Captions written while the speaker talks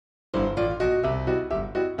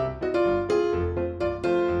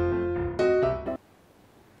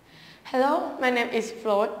my name is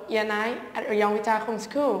Float Yanai at Rayong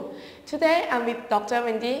School. Today I'm with Dr.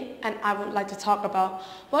 Wendy and I would like to talk about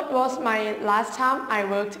what was my last time I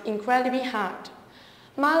worked incredibly hard.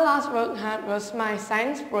 My last work hard was my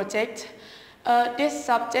science project. This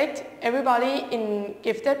subject everybody in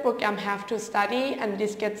gifted program have to study, and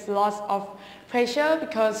this gets lots of pressure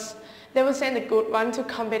because they will send a good one to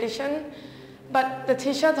competition. But the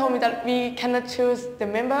teacher told me that we cannot choose the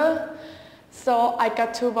member, so I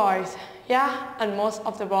got 2 boys. Yeah, and most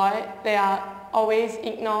of the boys, they are always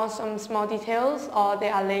ignore some small details or they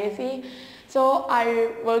are lazy. So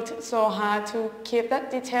I worked so hard to keep that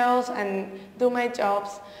details and do my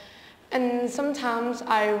jobs. And sometimes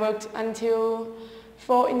I worked until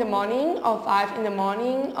 4 in the morning or 5 in the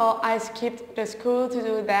morning, or I skipped the school to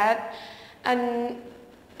do that. And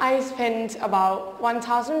I spent about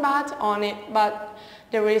 1,000 baht on it, but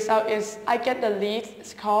the result is I get the lead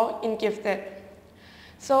score in gifted.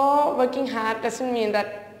 So working hard doesn't mean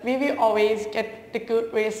that we will always get the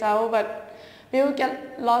good result, but we will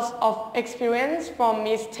get lots of experience from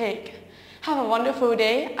mistake. Have a wonderful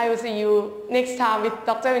day. I will see you next time with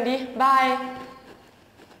Dr. Wendy. Bye.